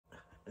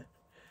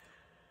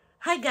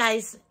Hi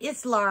guys,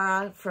 it's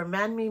Laura from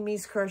Man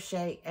Mimi's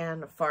Crochet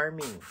and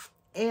Farming.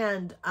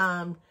 And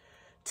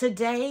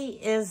today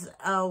is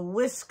a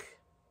Wiskf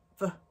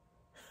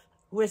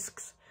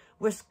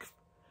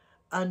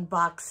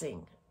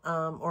Unboxing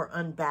or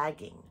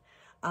Unbagging.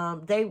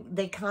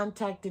 They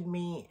contacted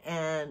me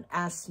and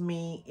asked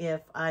me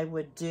if I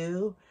would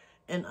do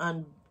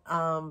an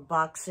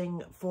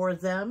unboxing for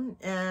them,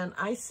 and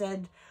I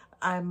said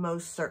I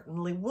most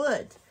certainly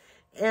would.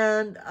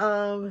 And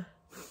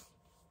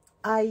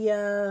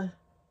I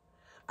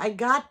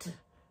got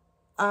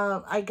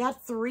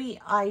 3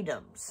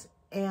 items,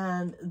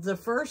 and the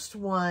first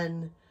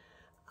one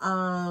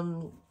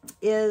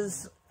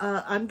is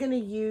I'm going to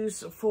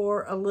use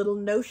for a little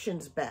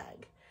notions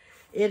bag.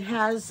 It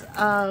has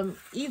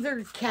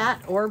either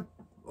cat or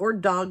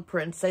dog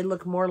prints. They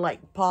look more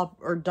like paw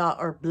or dog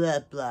or blah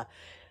blah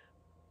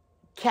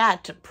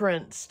cat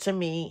prints to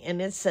me,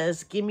 and it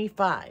says "Gimme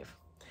 5."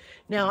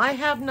 Now I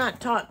have not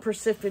taught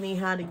Persephone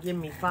how to give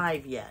me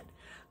 5 yet.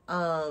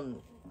 I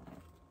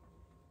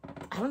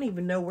don't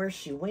even know where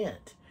she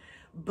went,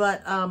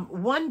 but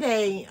one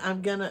day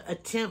I'm gonna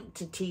attempt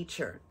to teach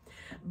her.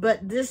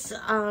 But this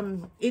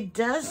it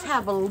does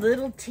have a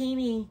little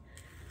teeny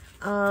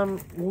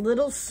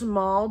little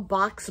small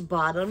box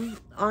bottom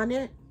on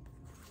it.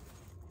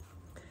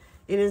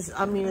 It is,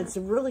 I mean, it's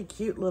a really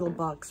cute little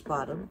box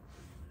bottom,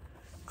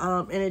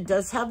 and it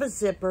does have a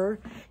zipper,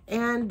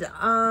 and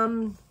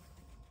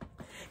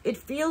it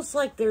feels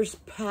like there's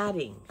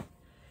padding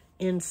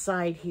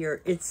inside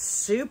here. It's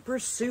super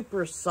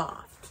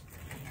soft,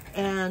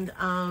 and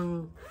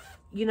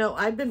you know,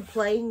 I've been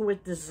playing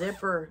with the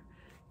zipper,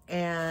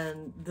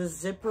 and the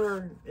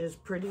zipper is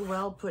pretty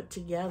well put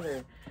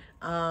together,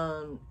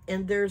 and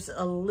there's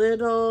a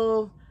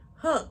little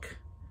hook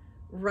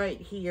right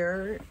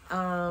here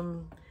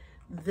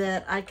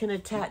that I can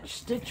attach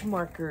stitch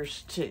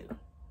markers to,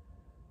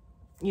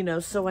 you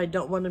know, so I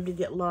don't want them to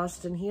get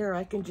lost in here.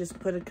 I can just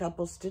put a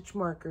couple stitch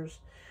markers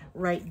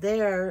right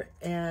there,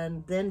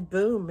 and then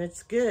boom,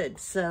 it's good.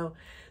 So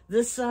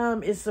this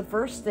is the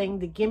first thing,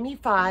 the Gimme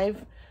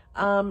 5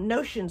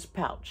 notions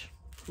pouch.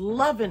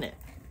 Loving it.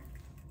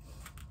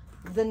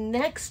 The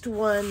next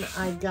one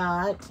I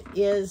got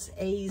is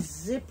a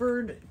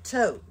zippered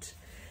tote,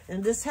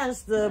 and this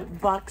has the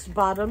box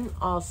bottom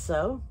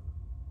also,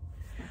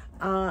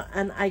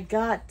 and I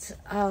got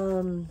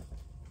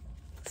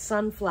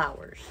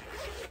sunflowers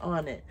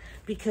on it,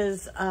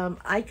 because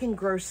I can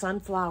grow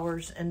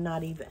sunflowers and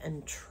not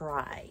even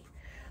try.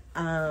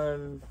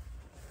 I've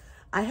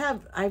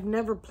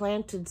never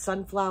planted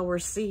sunflower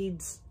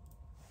seeds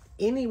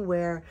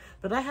anywhere,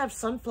 but I have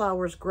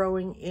sunflowers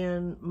growing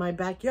in my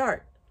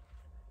backyard.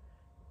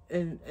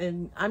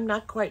 And I'm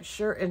not quite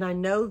sure, and I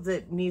know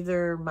that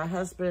neither my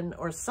husband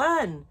or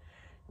son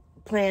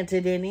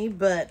planted any,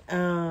 but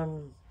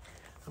I'm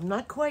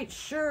not quite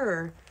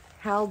sure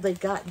how they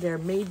got there.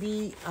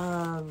 Maybe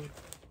I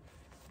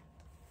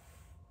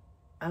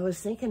was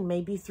thinking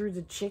maybe through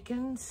the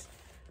chickens.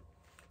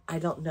 I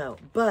don't know.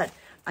 But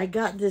I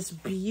got this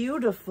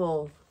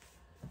beautiful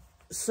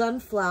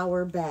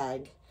sunflower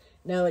bag.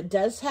 Now, it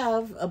does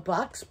have a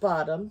box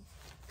bottom,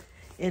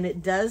 and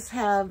it does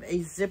have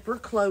a zipper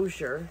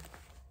closure.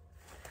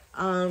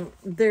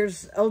 There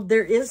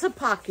is a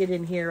pocket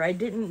in here. I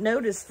didn't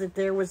notice that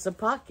there was a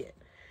pocket.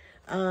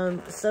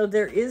 So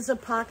there is a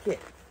pocket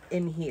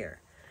in here.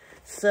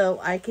 So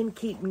I can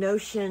keep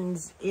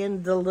notions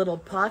in the little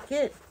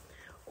pocket,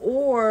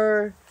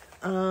 or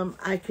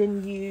I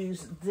can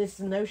use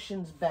this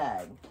notions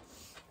bag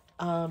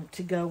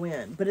to go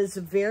in. But it's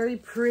a very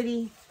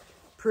pretty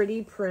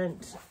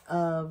print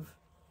of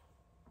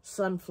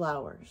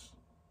sunflowers.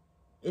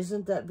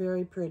 Isn't that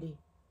very pretty?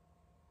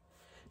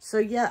 So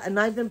yeah, and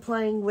I've been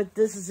playing with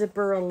this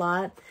zipper a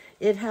lot.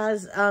 It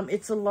has,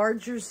 it's a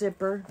larger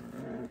zipper.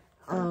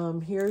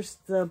 Here's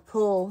the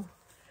pull.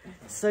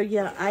 So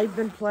yeah, I've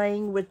been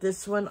playing with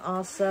this one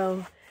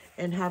also,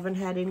 and haven't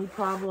had any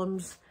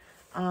problems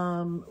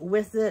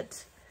with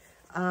it.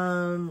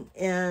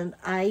 And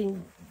I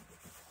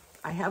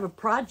have a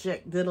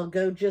project that'll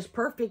go just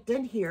perfect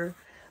in here.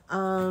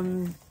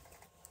 I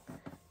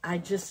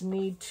just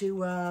need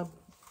to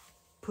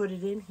put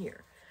it in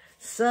here.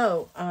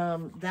 So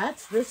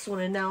that's this one,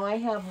 and now I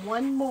have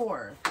one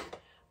more.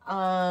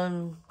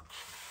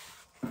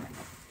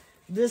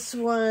 This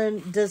one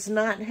does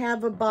not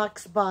have a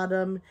box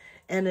bottom,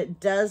 and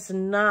it does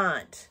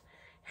not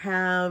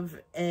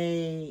have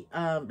a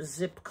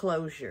zip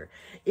closure.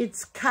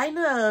 It's kind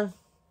of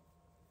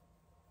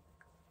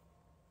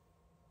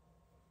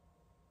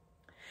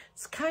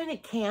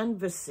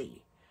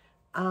canvasy,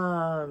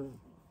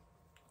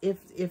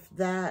 if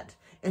that,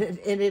 and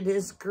it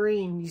is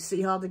green. You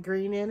see all the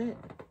green in it?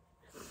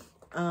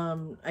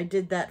 I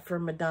did that for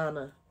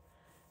Madonna.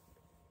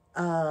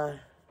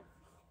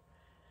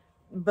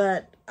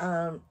 But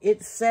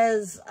it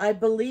says, I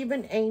believe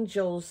in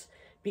angels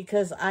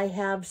because I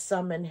have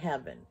some in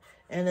heaven.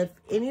 And if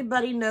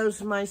anybody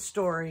knows my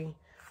story,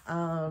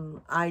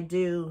 I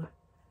do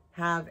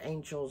have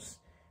angels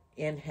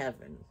in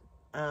heaven.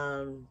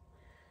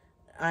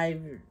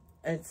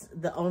 It's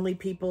the only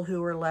people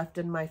who are left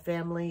in my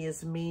family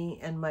is me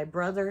and my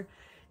brother.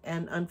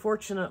 And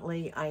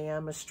unfortunately, I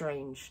am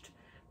estranged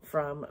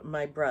from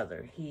my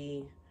brother.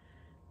 He,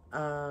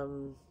 yeah,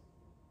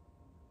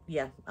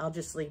 I'll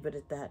just leave it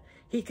at that.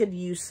 He could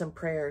use some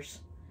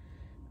prayers.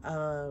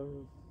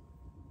 So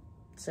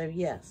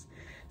yes.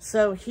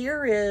 So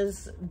here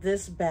is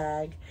this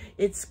bag.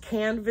 It's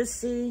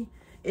canvasy.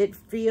 It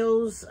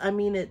feels, I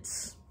mean,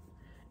 it's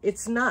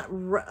not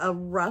a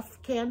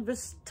rough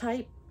canvas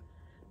type.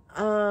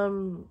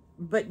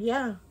 But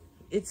yeah,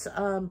 it's,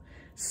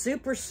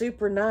 super,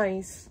 super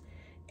nice.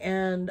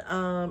 And,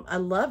 I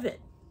love it.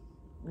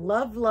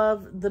 Love,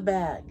 love the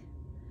bag.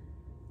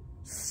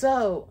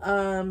 So,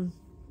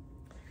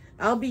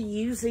 I'll be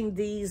using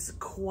these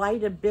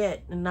quite a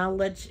bit, and I'll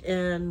let you,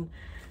 and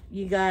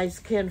you guys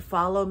can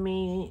follow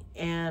me,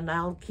 and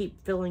I'll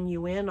keep filling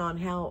you in on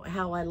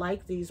how I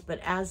like these. But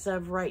as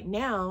of right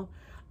now,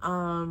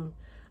 I'm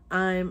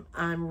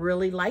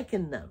really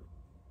liking them.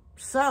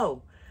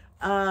 So,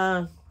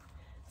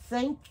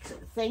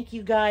 thank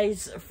you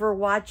guys for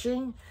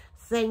watching.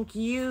 Thank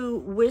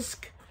you,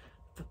 Wiskf,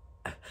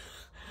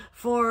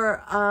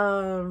 for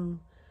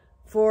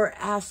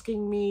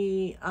asking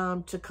me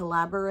to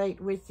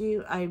collaborate with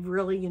you. I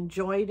really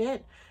enjoyed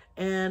it,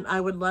 and I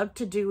would love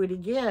to do it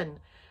again.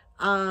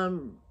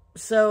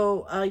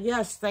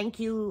 Yes, thank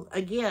you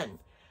again.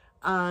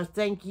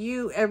 Thank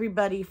you,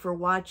 everybody, for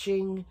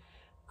watching.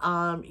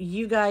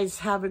 You guys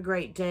have a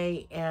great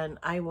day, and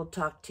I will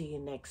talk to you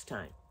next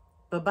time.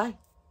 Bye-bye.